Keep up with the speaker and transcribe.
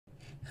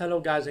Hello,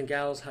 guys and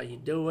gals. How you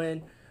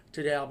doing?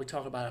 Today I'll be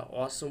talking about an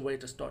awesome way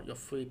to start your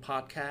free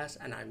podcast,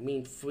 and I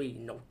mean free.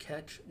 No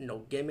catch, no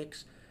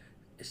gimmicks.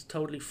 It's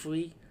totally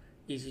free,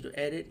 easy to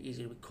edit,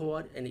 easy to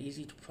record, and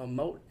easy to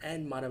promote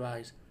and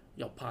monetize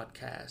your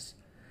podcast.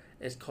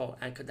 It's called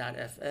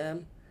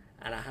Anchor.fm,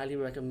 and I highly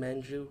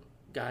recommend you,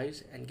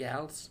 guys and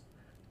gals,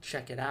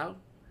 check it out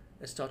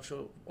and start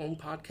your own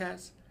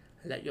podcast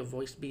and let your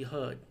voice be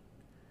heard.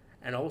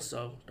 And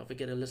also, don't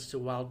forget to listen to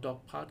Wild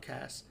Dog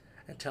Podcast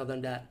and tell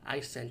them that I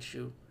sent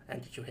you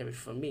and that you hear it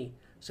from me.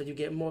 So you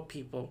get more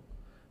people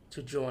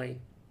to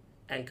join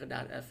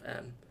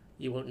Anchor.fm.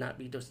 You will not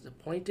be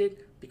disappointed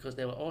because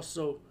they will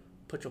also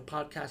put your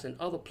podcast in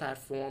other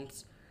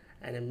platforms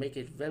and then make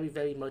it very,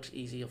 very much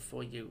easier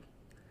for you.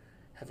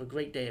 Have a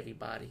great day,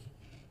 everybody.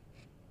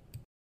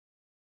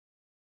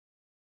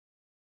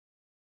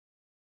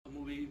 A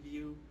movie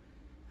review.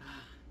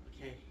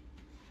 Okay.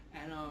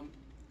 And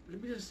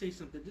let me just say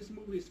something. This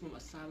movie is from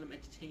Asylum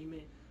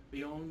Entertainment.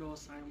 We all know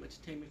Asylum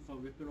Entertainment for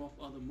ripping off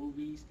other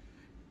movies.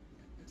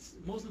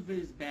 Most of it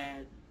is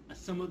bad.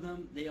 Some of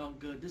them they are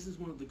good. This is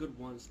one of the good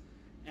ones.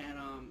 And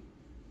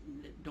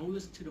don't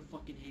listen to the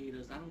fucking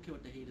haters. I don't care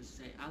what the haters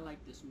say. I like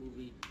this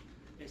movie.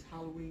 It's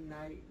Halloween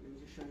Night. Let me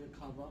just show you the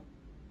cover.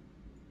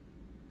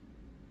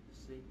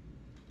 See,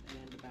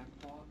 and the back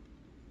part.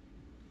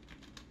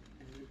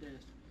 And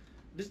this.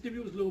 This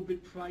DVD was a little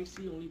bit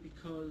pricey only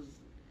because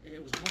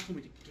it was hard for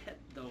me to get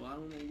though. I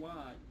don't know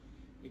why.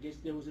 I guess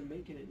they wasn't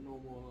making it no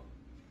more.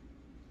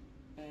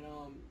 And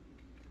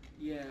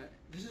yeah,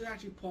 this is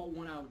actually part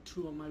 1 out of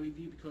 2 of my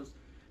review because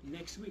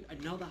next week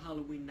another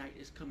Halloween Night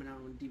is coming out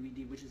on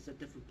DVD, which is a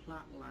different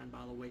plot line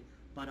by the way,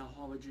 but a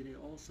horror genre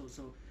also.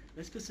 So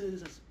let's consider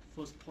this as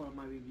first part of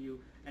my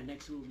review, and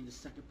next week will be the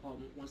second part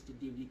once the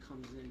DVD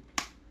comes in.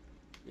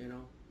 You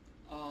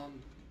know,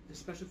 the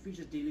special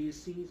features, deleted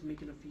scenes,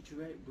 making a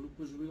featurette,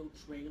 bloopers reel,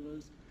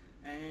 trailers,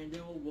 and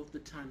they're all worth the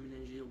time and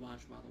energy to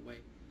watch. By the way,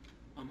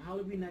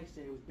 Halloween Night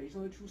said it was based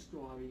on a true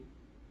story,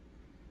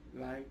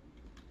 right?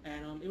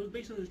 And it was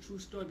based on a true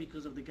story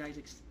because of the guy's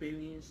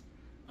experience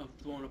of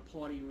throwing a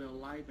party in real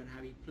life and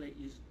how he played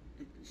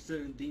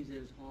certain themes in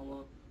his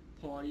horror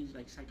parties,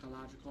 like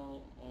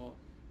psychological or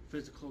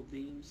physical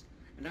themes.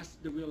 And that's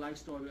the real life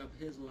story of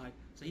his life.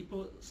 So he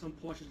put some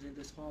portions in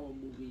this horror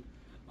movie.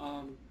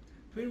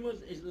 Pretty much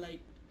it's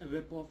like a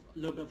rip-off, a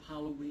little bit of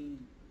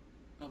Halloween,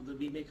 of the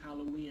remake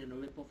Halloween, and a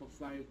rip-off of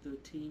Friday the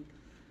 13th.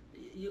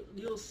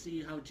 You'll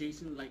see how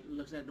Jason like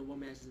looks at the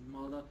woman as his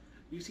mother.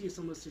 You see a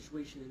similar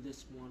situation in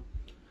this one.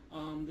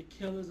 The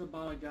killer's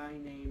about a guy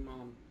named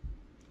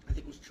I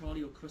think it was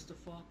Charlie or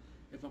Christopher,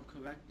 if I'm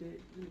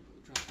corrected. Let me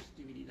drop this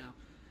DVD now.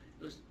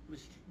 It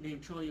was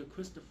named Charlie or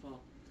Christopher,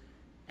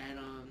 and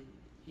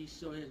he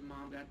saw his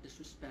mom got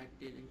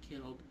disrespected and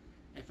killed,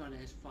 and found that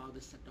his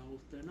father set the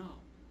whole thing up.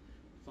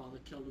 Father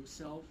killed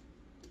himself.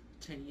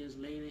 10 years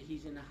later,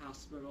 he's in the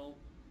hospital,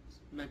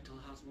 mental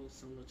hospital,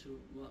 similar to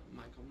what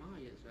Michael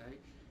Myers, right?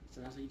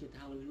 So that's how you get the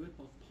Halloween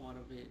ripoff part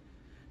of it,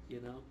 you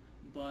know.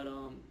 But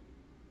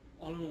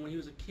all in all, when he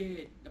was a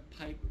kid, the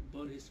pipe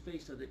burned his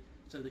face,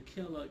 so the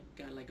killer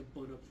got like a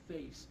burned up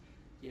face,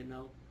 you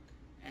know.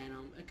 And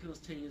it kills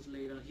 10 years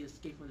later. He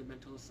escaped from the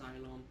mental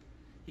asylum.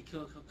 He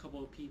killed a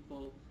couple of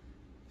people,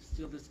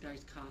 steal this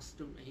guy's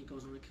costume, and he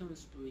goes on a killing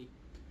spree.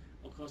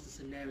 Of course, the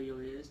scenario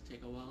is,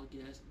 take a wild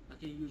guess,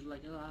 like you use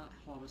like a lot of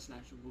horror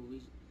slasher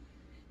movies.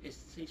 It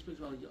takes place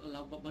while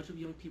a bunch of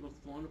young people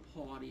throwing a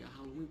party, a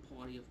Halloween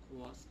party, of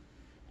course,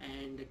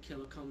 and the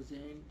killer comes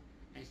in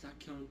and starts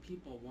killing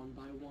people one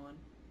by one,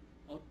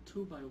 or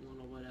 2 by 1,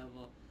 or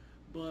whatever.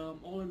 But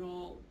all in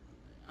all,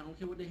 I don't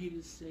care what the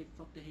haters say.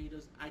 Fuck the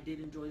haters. I did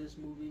enjoy this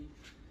movie.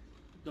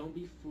 Don't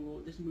be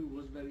fooled. This movie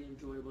was very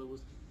enjoyable. It was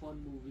a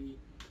fun movie.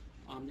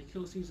 The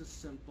kill scenes are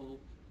simple,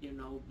 you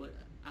know, but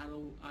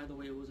either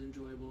way, it was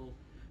enjoyable.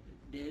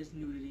 There's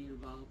nudity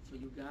involved for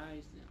you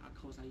guys.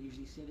 Of course, I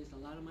usually say this a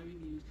lot of my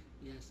reviews.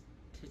 Yes,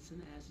 tits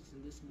and asses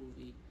in this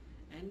movie,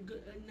 and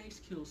good, nice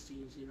kill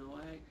scenes. You know,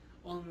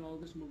 all in all,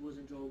 this movie was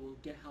enjoyable.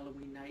 Get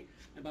Halloween Night,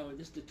 and by the way,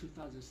 this is the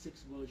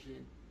 2006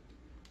 version.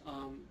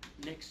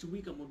 Next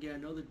week, I'm gonna get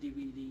another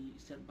DVD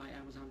sent by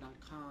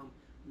Amazon.com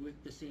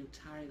with the same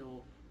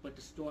title, but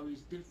the story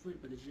is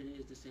different, but the genre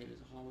is the same.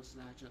 It's a horror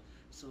slasher.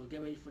 So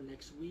get ready for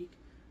next week,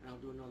 and I'll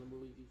do another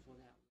movie review for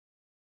that.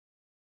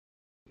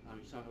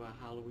 You talk about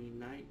Halloween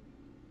Night,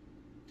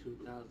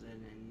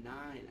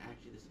 2009.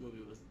 Actually, this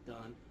movie was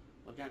done,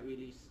 or got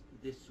released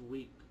this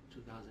week,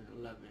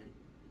 2011.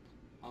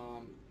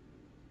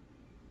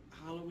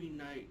 Halloween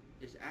Night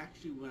is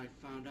actually what I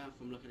found out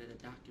from looking at a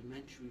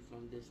documentary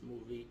from this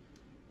movie.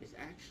 It's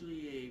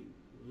actually a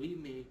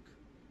remake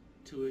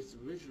to its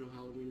original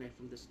Halloween Night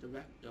from this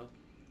director.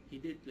 He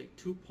did like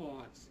 2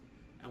 parts,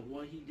 and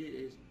what he did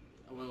is,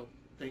 well,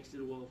 thanks to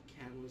the world of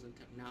cameras and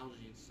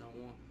technology and so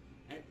on,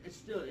 and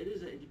it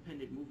is an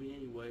independent movie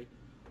anyway.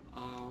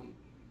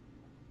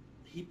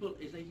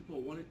 It's like he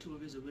put 1 or 2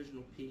 of his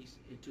original piece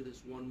into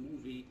this one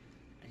movie,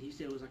 and he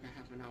said it was like a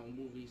half-an-hour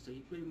movie. So he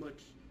pretty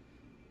much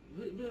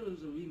it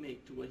was a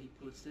remake to what he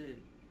puts in.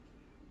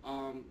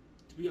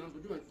 to be honest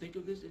with you, I think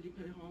of this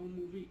independent horror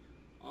movie,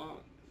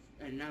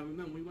 and now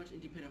remember, when you watch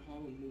independent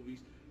horror movies,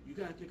 you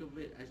gotta think of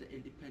it as an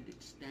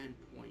independent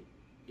standpoint.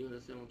 You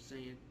understand what I'm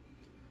saying?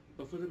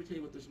 But first, let me tell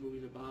you what this movie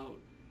is about.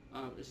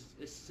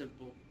 It's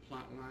simple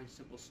plot line,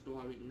 simple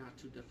story, not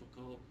too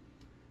difficult.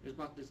 It's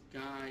about this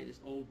guy, this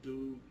old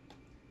dude.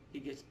 He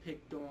gets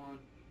picked on.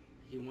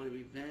 He wanted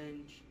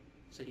revenge,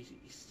 so he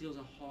steals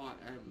a heart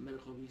at a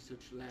medical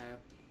research lab,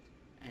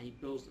 and he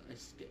builds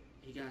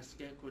he got a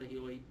scarecrow that he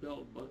already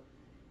built, but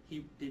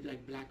he did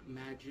like black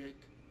magic.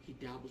 He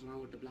dabbles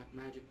around with the black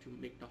magic to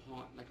make the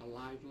heart like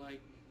alive,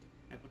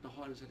 and put the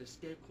heart inside the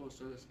scarecrow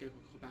so the scarecrow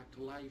can come back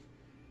to life,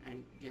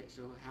 and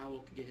so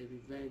Harold can get his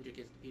revenge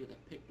against the people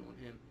that picked on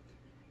him.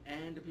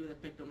 And the people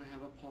that picked on him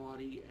have a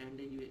party, and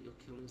then you get your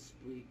killing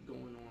spree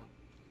going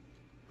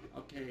on.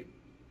 Okay,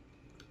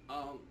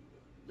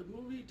 the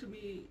movie, to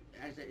me,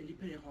 as an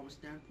independent horror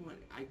standpoint,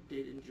 I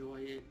did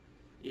enjoy it.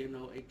 You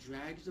know, it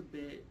drags a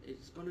bit.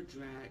 It's gonna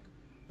drag,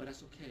 but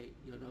that's okay.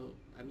 You know,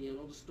 I mean,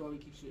 the story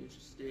keeps you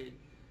interested,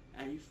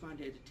 and you find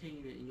it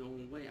entertaining in your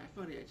own way. I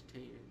find it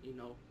entertaining. You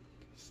know,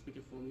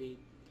 speaking for me.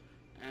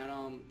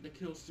 And the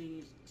kill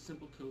scenes,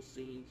 simple kill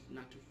scenes,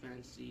 not too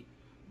fancy,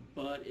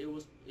 but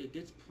it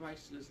gets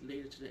priceless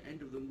later to the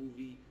end of the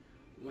movie,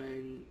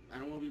 when I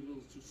don't want to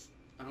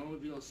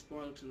reveal a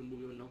spoiler to the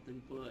movie or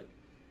nothing, but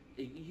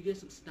you get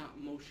some stop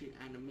motion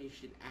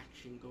animation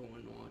action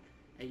going on.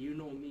 And you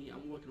know me,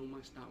 I'm working on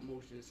my stop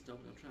motion and stuff,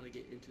 and I'm trying to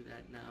get into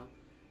that now.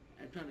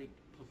 I'm trying to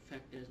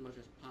perfect it as much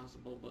as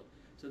possible. But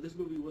so this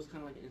movie was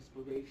kind of like an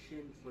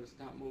inspiration for the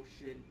stop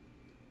motion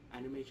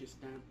animation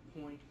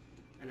standpoint.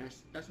 And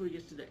that's where it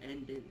gets to the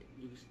end, and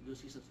you'll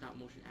see some stop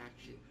motion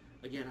action.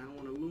 Again, I don't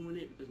want to ruin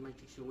it because it might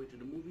take you away to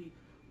the movie,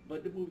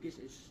 but the movie gets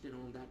interested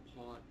on that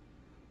part.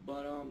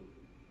 But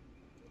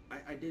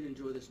I did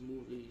enjoy this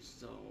movie,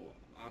 so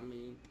I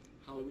mean,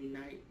 Halloween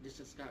Night, this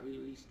just got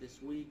released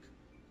this week.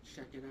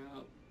 Check it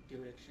out, give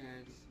it a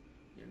chance,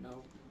 you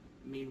know.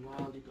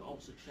 Meanwhile, you can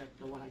also check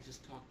the one I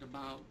just talked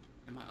about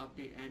in my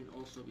update, and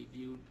also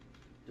reviewed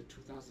the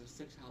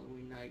 2006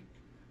 Halloween Night,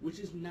 which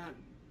is not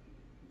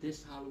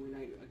this Halloween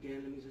Night.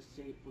 Again, let me just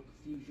say for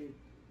confusion,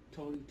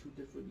 totally two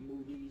different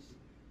movies,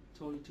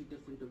 totally two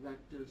different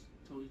directors,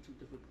 totally two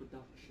different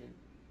production.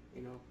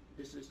 You know,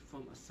 this is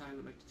from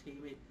Asylum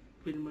Entertainment.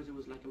 Pretty much it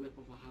was like a rip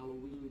of a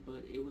Halloween,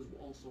 but it was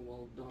also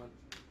well done.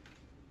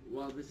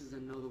 Well, this is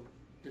another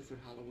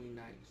different Halloween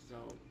Night, so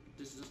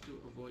this is just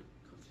to avoid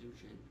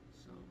confusion.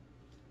 So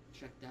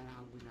check that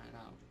Halloween Night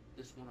out.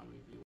 This one I'm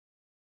reviewing.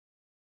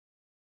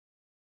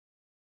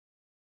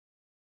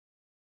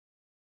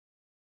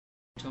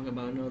 Talk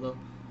about another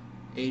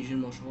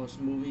Asian martial arts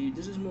movie.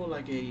 This is more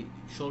like a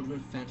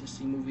children's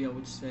fantasy movie, I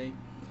would say.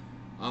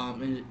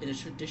 In a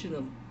tradition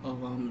of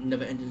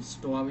never-ending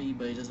story,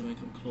 but it doesn't even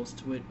come close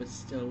to it. But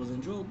still, it was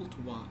enjoyable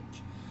to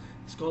watch.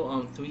 It's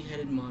called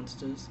Three-Headed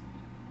Monsters.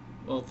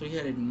 Well,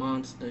 Three-Headed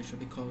Monster should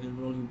be called. There's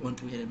only one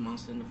three-headed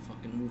monster in the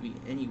fucking movie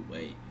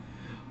anyway.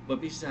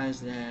 But besides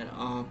that,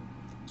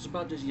 it's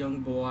about this young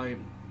boy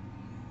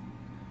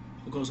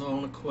who goes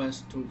on a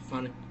quest to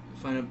find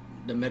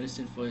the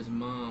medicine for his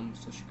mom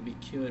so she could be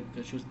cured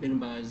because she was bitten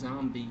by a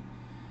zombie.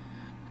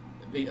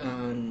 He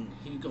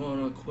go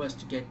on a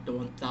quest to get the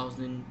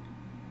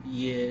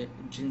 1,000-year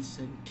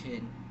Ginseng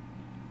kin.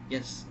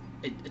 Yes,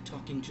 a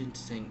talking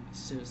ginseng,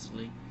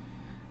 seriously.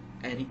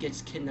 And he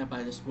gets kidnapped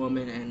by this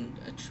woman and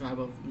a tribe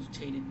of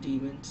mutated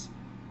demons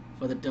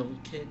for the devil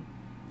kin.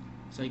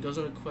 So he goes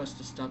on a quest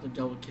to stop the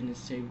devil kin and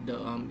save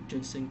the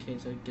ginseng kin,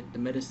 so he get the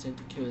medicine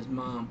to kill his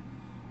mom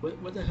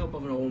with the help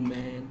of an old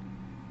man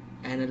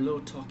and a little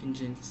talking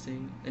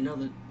ginseng,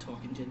 another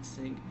talking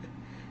ginseng,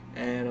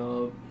 and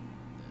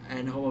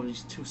all of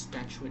these two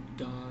statuette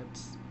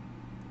gods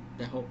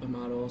that help him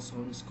out also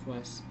on this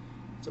quest.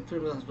 So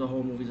pretty much that's what the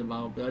whole movie's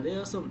about. But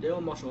there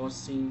are martial arts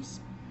scenes,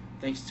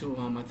 thanks to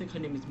I think her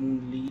name is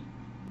Moon Lee,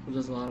 who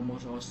does a lot of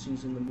martial arts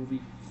scenes in the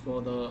movie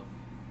for the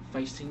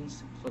fight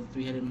scenes for the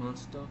three-headed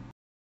monster.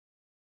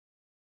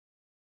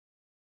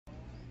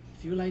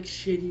 If you like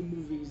shitty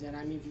movies, and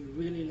I mean if you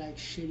really like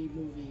shitty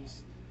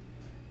movies,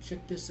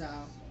 check this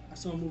out. I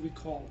saw a movie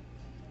called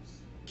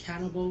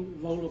Cannibal,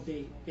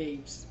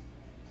 Rollerbabes.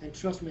 And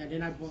trust me, I did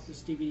not bought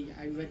this DVD.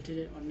 I rented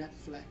it on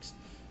Netflix.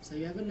 So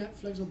you have a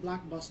Netflix or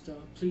Blockbuster,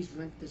 please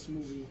rent this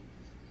movie.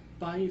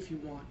 Buy it if you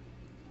want.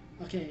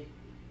 Okay,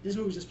 this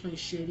movie is just plain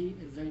shitty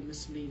and very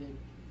misleading.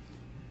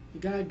 You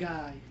got a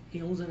guy,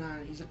 he owns an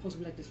island. He's supposed to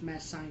be like this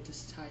mad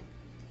scientist type.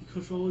 He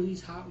controls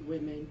these hot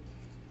women,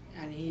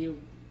 and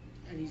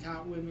these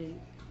hot women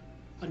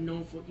are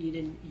known for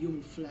eating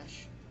human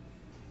flesh.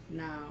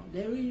 Now,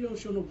 they really don't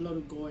show no blood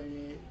or gore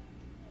in it.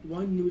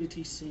 One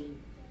nudity scene.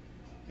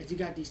 And you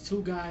got these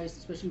two guys,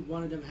 especially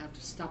one of them, have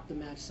to stop the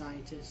mad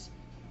scientist.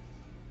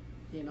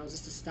 You know,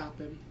 just to stop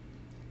him.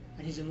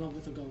 And he's in love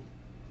with a girl.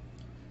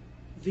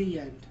 The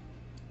end.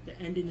 The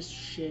ending is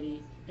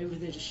shitty.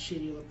 Everything's just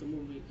shitty about the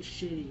movie. It's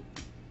shitty.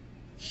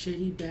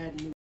 Shitty,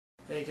 bad movie.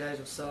 Hey guys,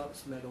 what's up?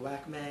 It's Mega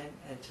Whackman,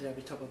 and today I'll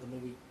be talking about the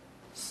movie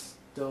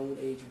Stone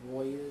Age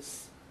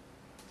Warriors.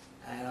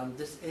 And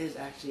this is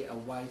actually a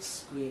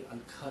widescreen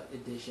uncut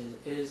edition.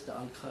 It is the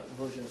uncut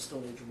version of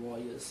Stone Age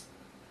Warriors,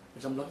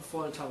 which I'm looking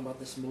forward to talking about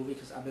this movie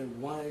because I've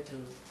been wanting to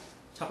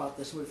talk about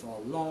this movie for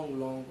a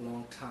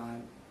long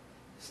time.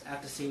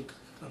 After seeing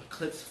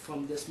clips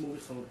from this movie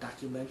from a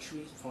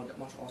documentary, from the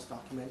martial arts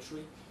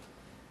documentary.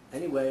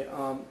 Anyway,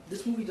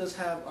 this movie does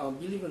have,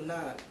 believe it or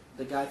not,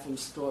 the guy from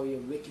Story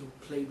of Ricky who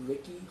played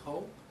Ricky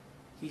Ho.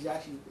 He's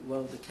actually one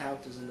of the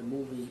characters in the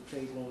movie. He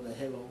played one of the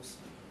heroes.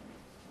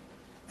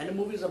 And the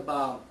movie is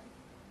about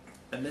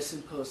a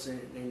missing person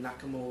named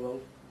Nakamura.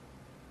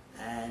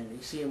 And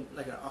you see him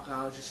like an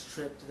archaeologist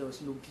trip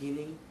to New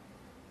Guinea.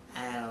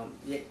 And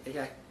they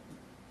got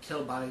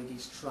killed by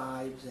these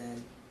tribes,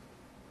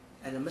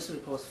 and the missing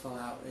reports fell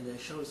out, and the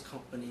insurance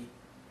company,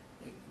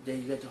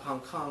 then you get to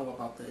Hong Kong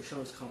about the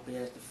insurance company,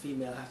 as the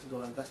female has to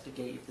go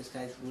investigate if this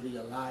guy's really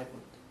alive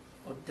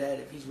or dead,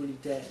 if he's really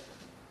dead,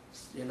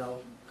 you know,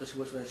 because she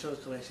works for the insurance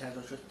company, she has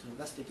no choice to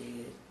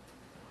investigate it.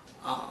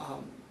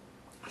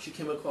 She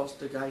came across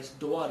the guy's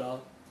daughter,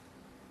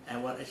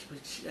 and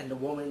the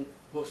woman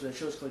who works for the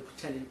insurance company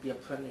pretended to be a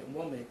pregnant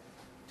woman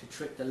to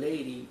trick the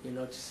lady, you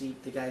know, to see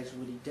if the guy's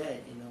really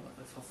dead, you know,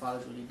 if her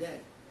father's really dead.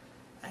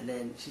 And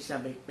then she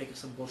started making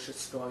some bullshit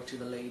story to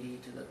the lady,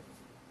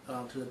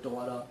 to the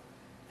daughter.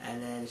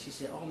 And then she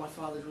said, "Oh, my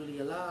father's really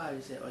alive."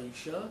 He said, "Are you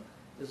sure?"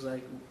 It's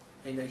like,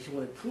 and then she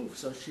wanted proof,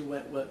 so she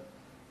went with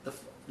the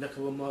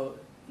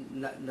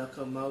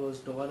Nakamura's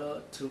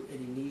daughter to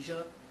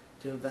Indonesia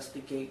to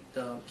investigate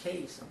the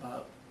case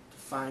to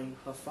find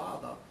her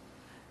father.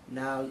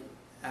 Now,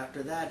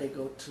 after that, they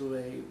go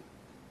to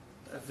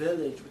a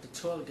village with the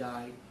tour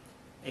guide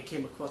and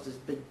came across this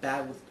big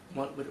bag with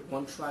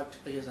one tribe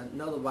against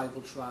another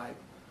rival tribe,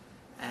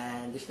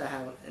 and they still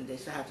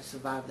have to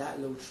survive that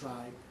little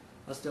tribe.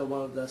 Still,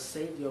 one of the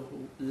savior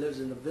who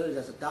lives in the village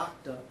as a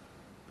doctor,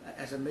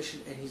 and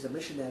he's a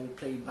missionary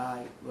played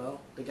by,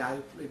 well, the guy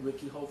who played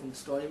Ricky Ho from the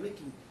Story of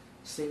Ricky,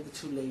 saved the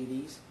two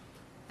ladies,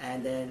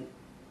 and then,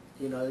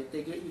 you know,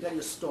 you got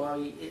your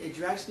story. It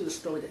drags through the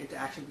story, the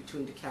interaction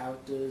between the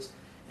characters,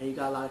 and you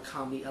got a lot of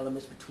comedy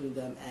elements between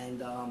them and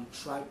one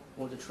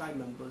of the tribe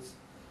members.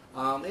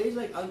 It is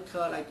like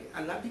uncut,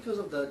 and not because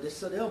of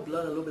there's a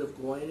blood, a little bit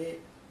of gore in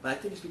it, but I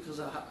think it's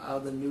because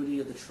of the nudity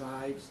of the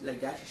tribes.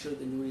 Like, they actually showed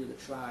the nudity of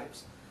the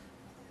tribes,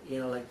 you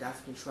know, like the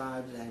African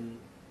tribes, and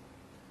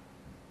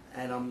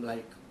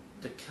like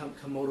the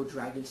Komodo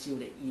dragon scene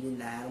where they're eating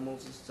the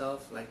animals and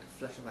stuff, like the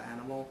flesh of an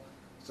animal.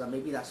 So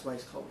maybe that's why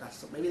it's called.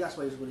 Maybe that's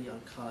why it's really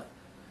uncut.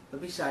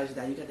 But besides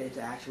that, you got the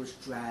interaction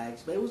with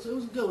drags. But it was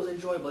good. It was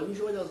enjoyable. If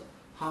you enjoy those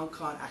Hong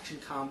Kong action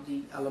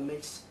comedy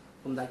elements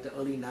from like the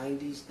early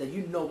 '90s, then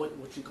you know what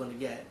you're gonna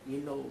get. You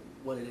know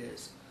what it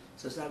is.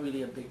 So it's not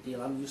really a big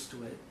deal. I'm used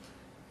to it.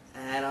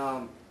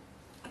 And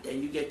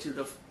then you get to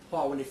the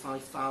part when they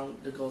finally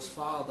found the girl's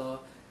father,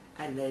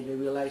 and then they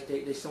realize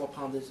they stumble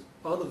upon this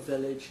other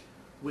village,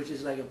 which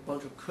is like a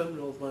bunch of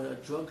criminals running a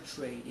drug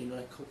trade, you know,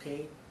 like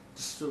cocaine,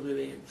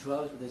 distributing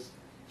drugs with this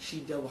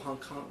she-devil Hong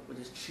Kong, with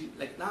this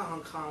like not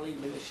Hong Kong,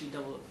 maybe a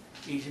she-devil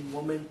Asian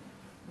woman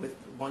with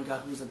one guy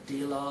who's a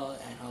dealer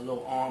and her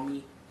little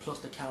army, plus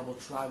the Cannibal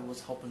tribe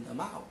was helping them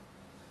out.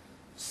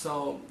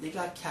 So they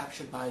got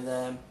captured by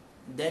them.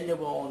 Then they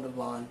were on the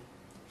run,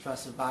 trying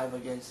to survive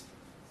against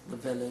the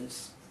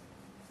villains,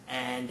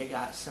 and they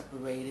got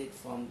separated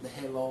from the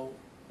hero,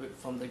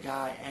 from the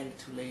guy and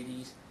the two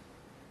ladies,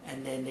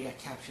 and then they got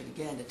captured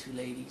again, the two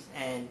ladies.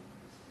 And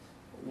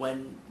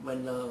when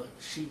the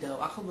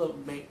she-devil, I call the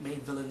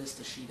main villainess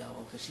the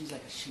she-devil because she's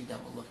like a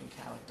she-devil looking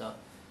character,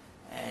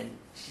 and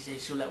she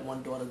says she'll let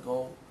one daughter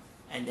go,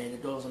 and then the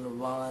daughter's on the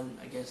run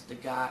against the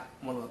guy,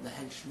 one of the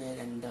henchmen,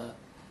 and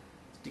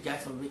the guy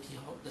from Ricky,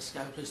 this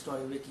guy who plays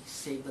Story Ricky,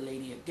 saved the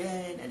lady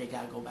again, and they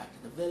gotta go back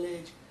to the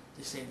village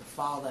to save the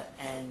father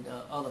and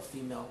the other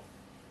female,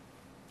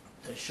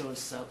 the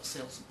insurance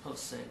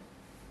salesperson,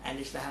 and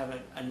they still have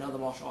another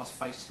martial arts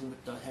fight scene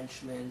with the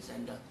henchmen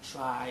and the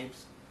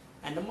tribes,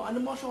 and the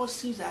martial arts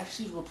scenes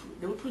actually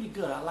were pretty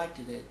good. I liked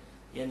it,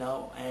 you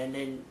know, and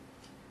then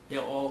they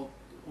all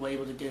were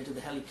able to get into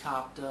the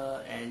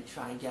helicopter and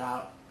try and get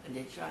out, and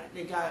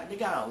they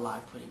got out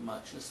alive pretty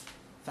much. Just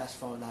fast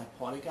forward that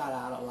part, they got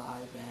out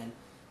alive, and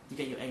you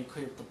get your end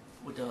credit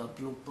with the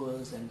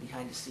bloopers and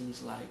behind the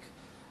scenes like.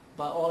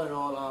 But all in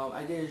all,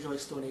 I did enjoy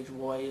Stone Age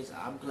Warriors.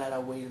 I'm glad I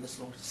waited this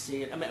long to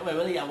see it. I mean,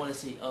 really, I wanted to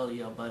see it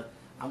earlier, but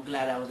I'm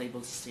glad I was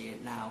able to see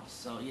it now.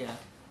 So yeah,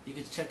 you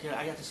can check it.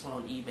 I got this one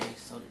on eBay,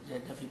 so yeah,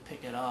 definitely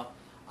pick it up.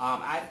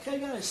 I could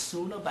have got it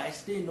sooner, but I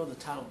still didn't know the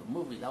title of the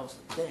movie. That was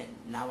the thing.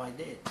 Now I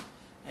did.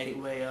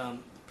 Anyway,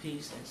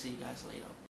 peace, and see you guys later.